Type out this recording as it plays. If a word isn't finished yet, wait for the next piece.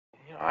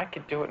I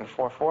could do it in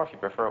 4/4 if you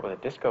prefer it with a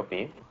disco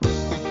beat.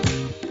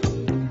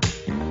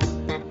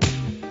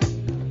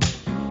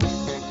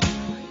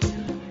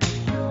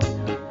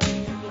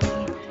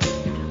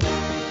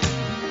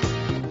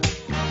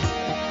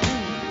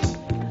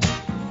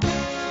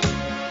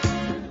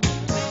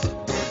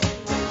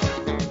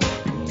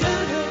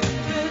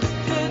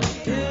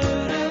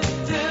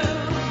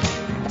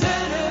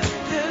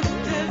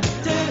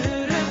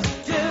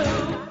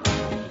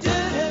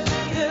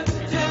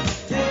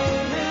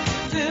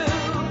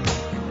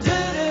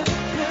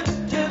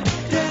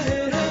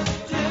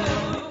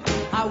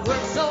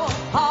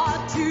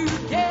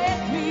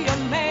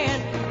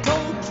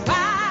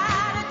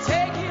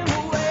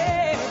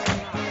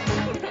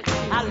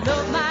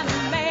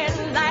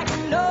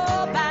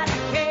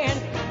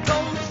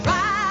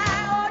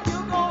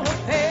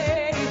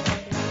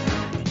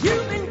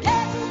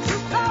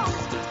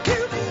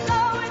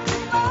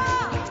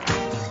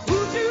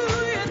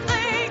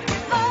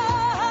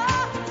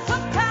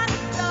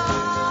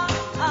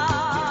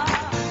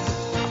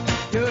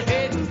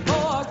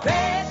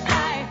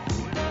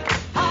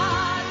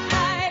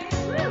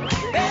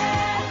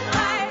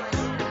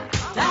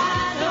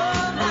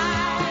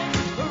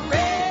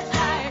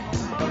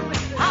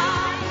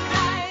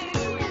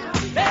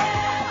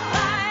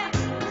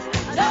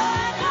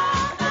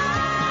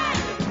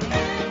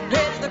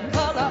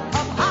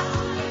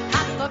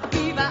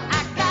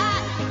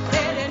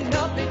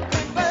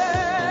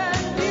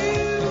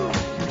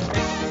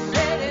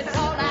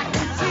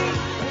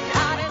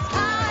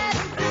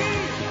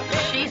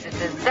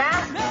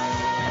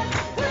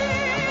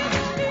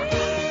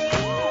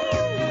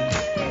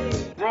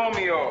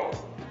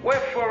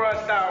 Wherefore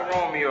art thou,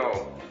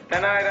 Romeo?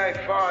 Deny thy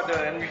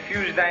father and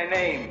refuse thy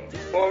name.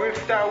 Or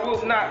if thou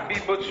wilt not be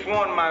but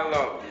sworn my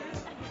love,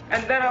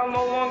 and then I'll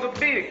no longer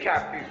be a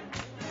Capulet.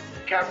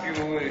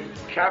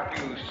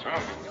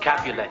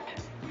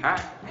 Huh?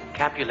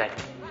 Capulet.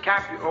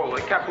 Oh,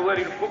 like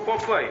Capuletti, the football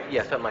player?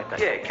 Yeah, something like that.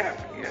 Yeah,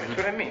 that's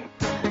what I mean.